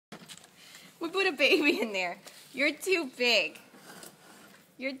We put a baby in there. You're too big.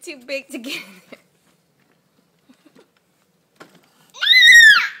 You're too big to get in there.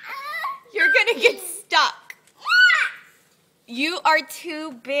 You're gonna get stuck. You are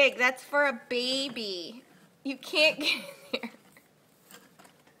too big. That's for a baby. You can't get in there.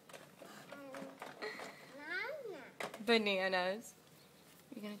 Bananas.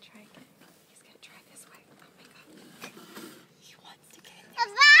 You're gonna try again. He's gonna try this way. Oh my god. He wants to get in there. A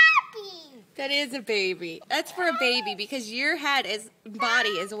baby. That is a baby. That's for a baby because your body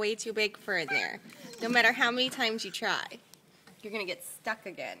is way too big for in there. No matter how many times you try. You're gonna get stuck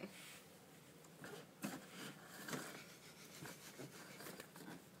again.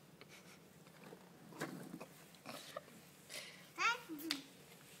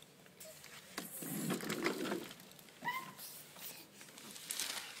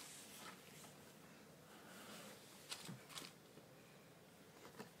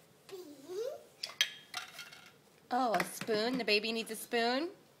 Oh, a spoon? The baby needs a spoon?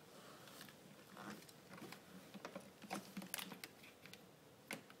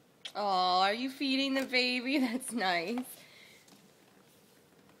 Oh, are you feeding the baby? That's nice.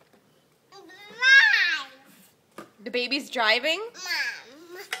 The baby's driving?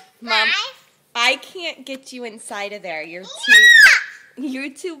 Mom, I can't get you inside of there. You're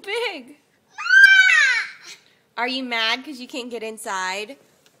too big. Are you mad because you can't get inside?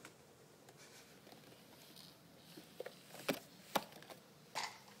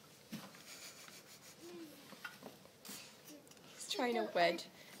 He's trying to wedge.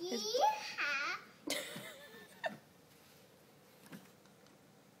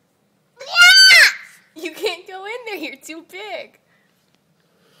 You can't go in there. You're too big.